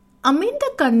Amid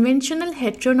the conventional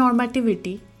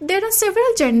heteronormativity, there are several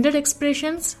gender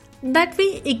expressions that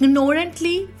we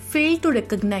ignorantly fail to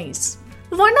recognize.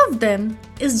 One of them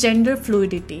is gender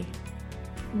fluidity.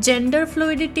 Gender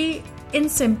fluidity, in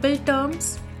simple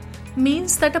terms,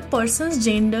 means that a person's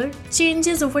gender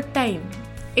changes over time.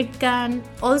 It can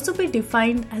also be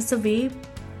defined as the way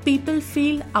people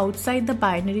feel outside the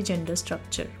binary gender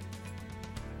structure.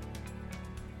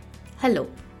 Hello,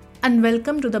 and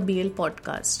welcome to the BL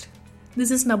podcast. This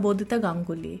is Nabodita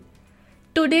Ganguly.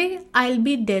 Today, I'll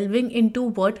be delving into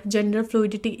what gender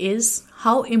fluidity is,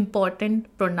 how important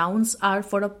pronouns are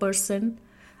for a person,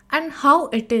 and how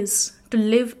it is to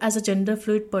live as a gender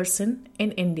fluid person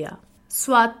in India.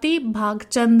 Swati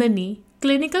Bhagchandani,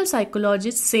 clinical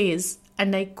psychologist, says,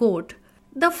 and I quote,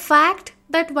 "The fact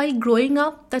that while growing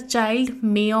up, the child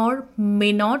may or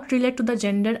may not relate to the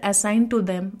gender assigned to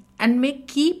them and may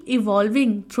keep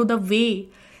evolving through the way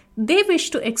they wish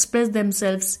to express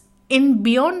themselves in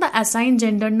beyond the assigned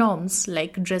gender norms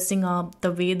like dressing up,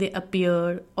 the way they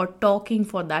appear, or talking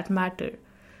for that matter,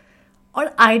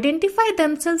 or identify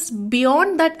themselves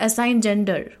beyond that assigned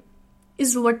gender,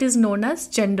 is what is known as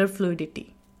gender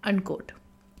fluidity." Unquote.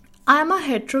 I am a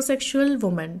heterosexual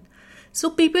woman, so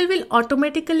people will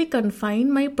automatically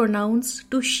confine my pronouns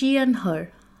to she and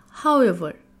her.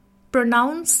 However,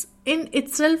 pronouns in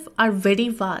itself are very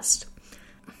vast.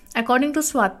 According to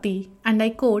Swati, and I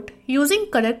quote, "Using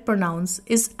correct pronouns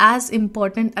is as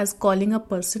important as calling a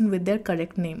person with their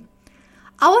correct name.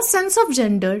 Our sense of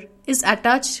gender is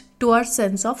attached to our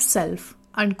sense of self."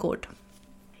 Unquote.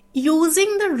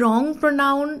 Using the wrong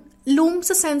pronoun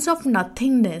looms a sense of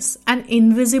nothingness and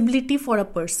invisibility for a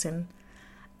person.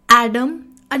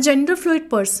 Adam, a gender fluid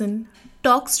person,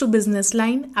 talks to Business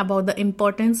Line about the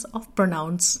importance of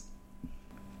pronouns.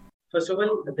 First of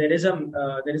all, there is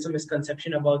a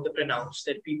misconception about the pronouns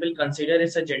that people consider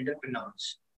as a gender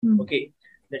pronouns. Okay,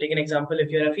 let's take an example. If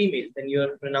you're a female, then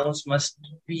your pronouns must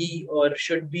be or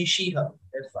should be she, her.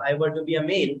 If I were to be a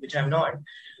male, which I'm not,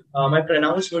 my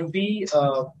pronouns would be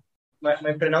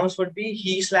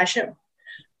he/him.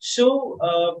 So,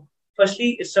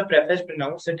 firstly, it's a preface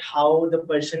pronouns that how the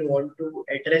person want to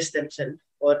address themselves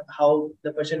or how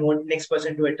the person want next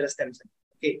person to address themselves.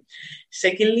 Okay.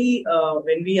 Secondly,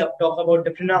 when we talk about the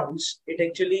pronouns, it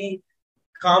actually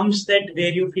comes that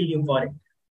where you feel euphoric.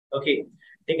 Okay.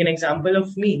 Take an example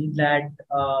of me that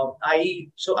I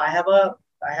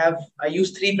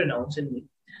use three pronouns in me.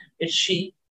 It's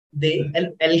she, they,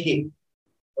 and LK.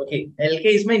 Okay. LK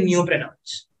is my new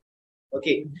pronouns.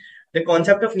 Okay. The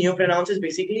concept of neo-pronouns is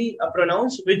basically a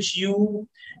pronouns which you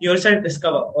yourself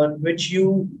discover or which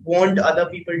you want other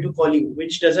people to call you,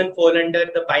 which doesn't fall under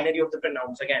the binary of the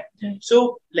pronouns again. Right.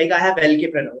 So, like I have LK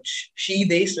pronouns, she,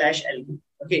 they /LK.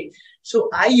 Okay. So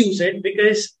I use it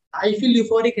because I feel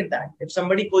euphoric in that. If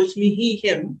somebody calls me he,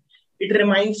 him, it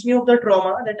reminds me of the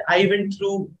trauma that I went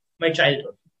through my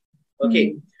childhood.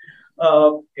 Okay.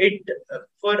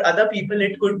 For other people,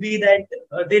 it could be that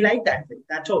they like that way.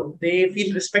 That's all. They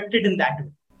feel respected in that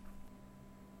way.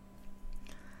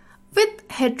 With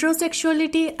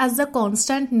heterosexuality as the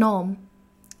constant norm,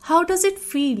 how does it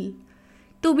feel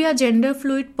to be a gender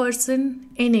fluid person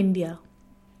in India?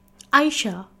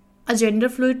 Aisha, a gender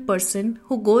fluid person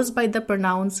who goes by the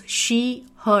pronouns she,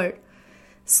 her,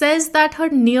 says that her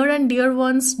near and dear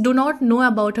ones do not know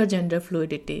about her gender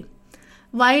fluidity.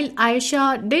 While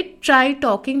Aisha did try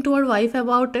talking to her wife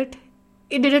about it,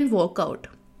 it didn't work out.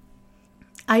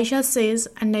 Aisha says,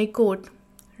 and I quote,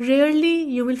 "Rarely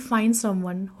you will find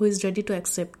someone who is ready to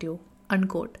accept you."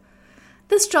 Unquote.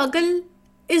 The struggle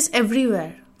is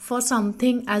everywhere. For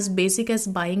something as basic as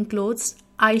buying clothes,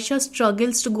 Aisha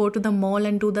struggles to go to the mall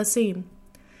and do the same.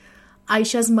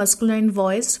 Aisha's masculine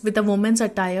voice with a woman's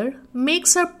attire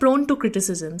makes her prone to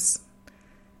criticisms.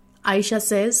 Aisha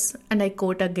says, and I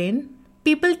quote again,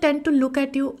 "People tend to look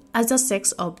at you as a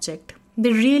sex object.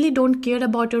 They really don't care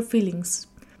about your feelings.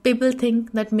 People think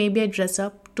that maybe I dress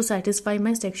up to satisfy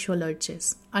my sexual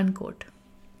urges." Unquote.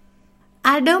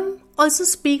 Adam also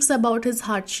speaks about his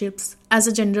hardships as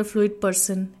a gender fluid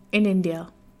person in India.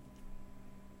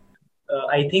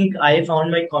 I think I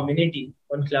found my community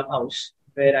on Clubhouse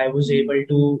where I was able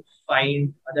to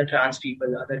find other trans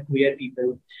people, other queer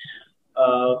people,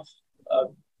 uh, uh,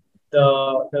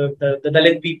 the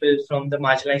Dalit people from the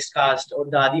marginalized caste or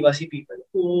the Adivasi people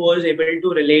who was able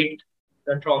to relate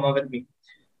the trauma with me.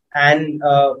 And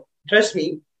trust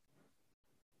me,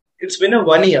 it's been a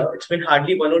 1 year. It's been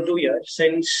hardly 1 or 2 years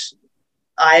since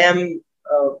I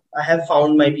have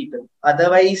found my people.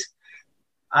 Otherwise,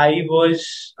 I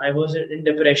was in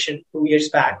depression 2 years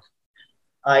back.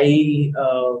 I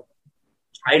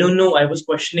I don't know. I was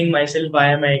questioning myself. Why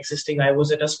am I existing? I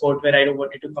was at a spot where I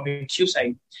wanted to commit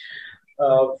suicide.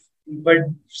 Uh, but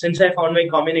since I found my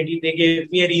community, they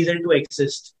gave me a reason to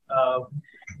exist.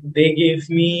 They gave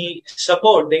me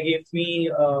support. They gave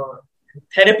me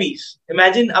therapies.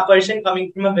 Imagine a person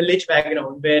coming from a village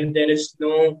background where there is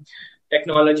no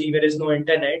technology, there is no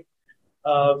internet.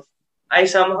 I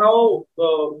somehow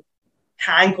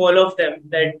thank all of them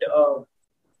that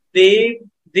they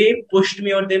they pushed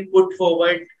me or they put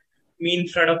forward me in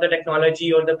front of the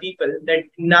technology or the people that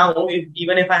now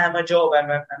even if I have a job,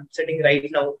 I'm sitting right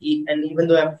now and even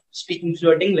though I'm speaking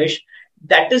fluent English,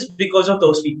 that is because of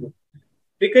those people.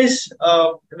 Because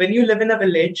when you live in a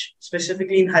village,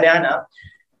 specifically in Haryana,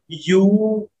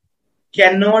 you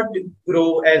cannot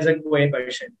grow as a queer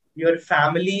person.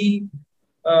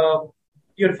 Uh,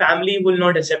 your family will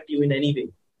not accept you in any way.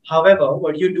 However,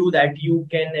 what you do that you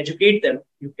can educate them,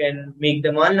 you can make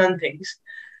them unlearn things,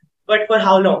 but for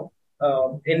how long?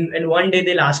 In one day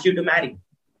they'll ask you to marry.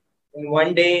 In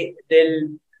one day they'll.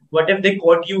 What if they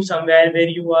caught you somewhere where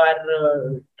you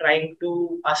are trying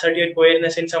to assert your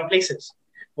queerness in some places?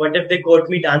 What if they caught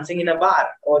me dancing in a bar?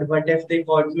 Or what if they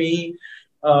caught me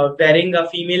wearing a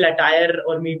female attire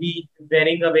or maybe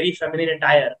wearing a very feminine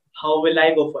attire? How will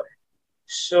I go for it?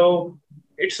 So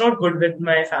it's not good with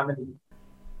my family.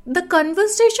 The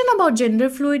conversation about gender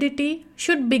fluidity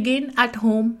should begin at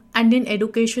home and in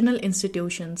educational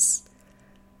institutions.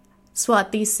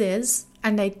 Swati says,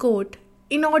 and I quote,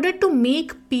 in order to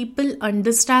make people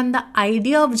understand the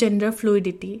idea of gender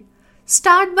fluidity,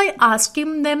 start by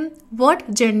asking them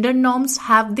what gender norms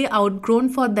have they outgrown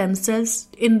for themselves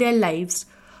in their lives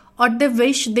or they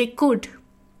wish they could.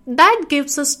 That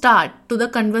gives a start to the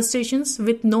conversations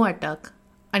with no attack.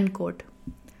 Unquote.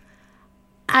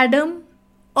 Adam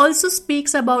also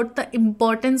speaks about the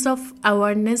importance of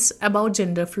awareness about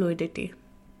gender fluidity.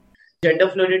 Gender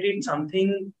fluidity is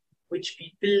something which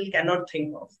people cannot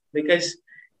think of because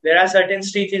there are certain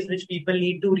stages which people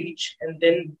need to reach and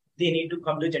then they need to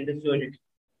come to gender fluidity.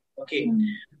 Okay.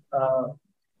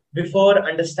 Before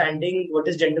understanding what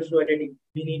is gender fluidity,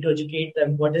 we need to educate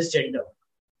them what is gender.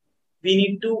 We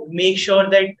need to make sure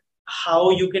that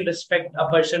how you can respect a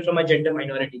person from a gender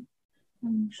minority.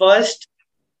 First,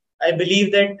 I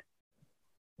believe that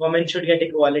women should get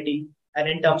equality. And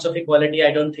in terms of equality,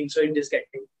 I don't think so it is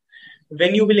getting.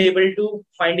 When you will be able to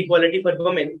find equality for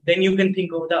women, then you can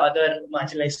think of the other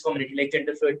marginalized community like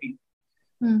gender fluid people.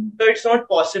 So it's not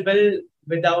possible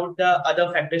without the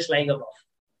other factors lying above.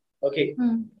 Okay.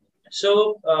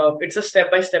 So it's a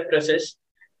step-by-step process.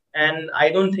 And I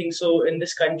don't think so in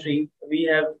this country, we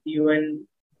have even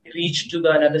reached to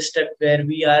the another step where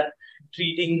we are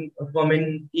treating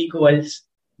women equals,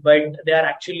 but they are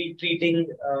actually treating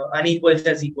unequals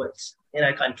as equals in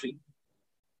our country.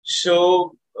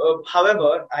 So,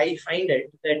 however, I find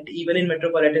it that even in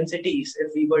metropolitan cities,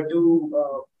 if we were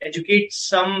to educate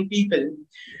some people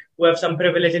who have some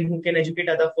privilege and who can educate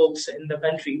other folks in the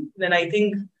country, then I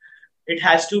think it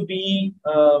has to be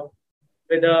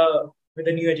with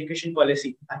a new education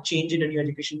policy, a change in a new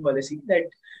education policy that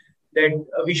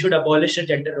we should abolish the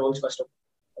gender roles first of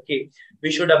all. Okay,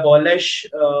 we should abolish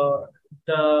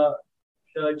the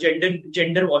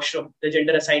gender washroom, the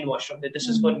gender assigned washroom. That this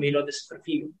is for male or this is for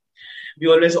female. We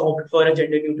always opt for a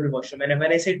gender neutral washroom. And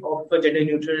when I say opt for gender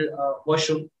neutral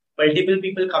washroom, multiple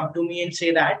people come to me and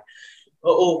say that,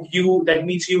 that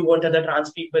means you want other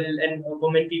trans people and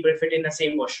women people fit in the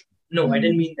same washroom. No, I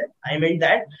didn't mean that. I meant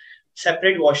that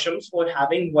separate washrooms for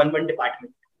having one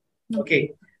department.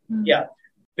 Okay. Yeah.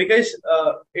 Because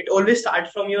it always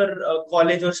starts from your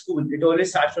college or school. It always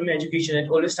starts from your education. It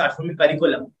always starts from your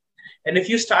curriculum. And if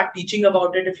you start teaching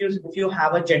about it, if you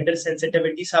have a gender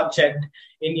sensitivity subject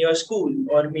in your school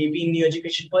or maybe in your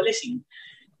education policy,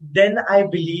 then I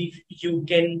believe you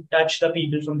can touch the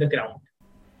people from the ground.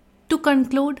 To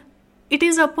conclude, it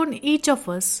is upon each of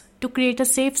us to create a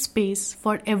safe space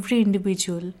for every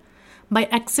individual by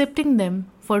accepting them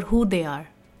for who they are.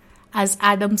 As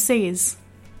Adam says,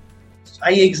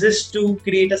 I exist to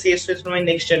create a safe space for my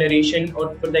next generation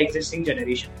or for the existing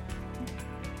generation.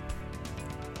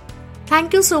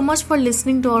 Thank you so much for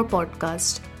listening to our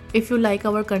podcast. If you like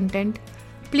our content,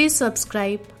 please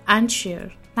subscribe and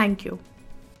share. Thank you.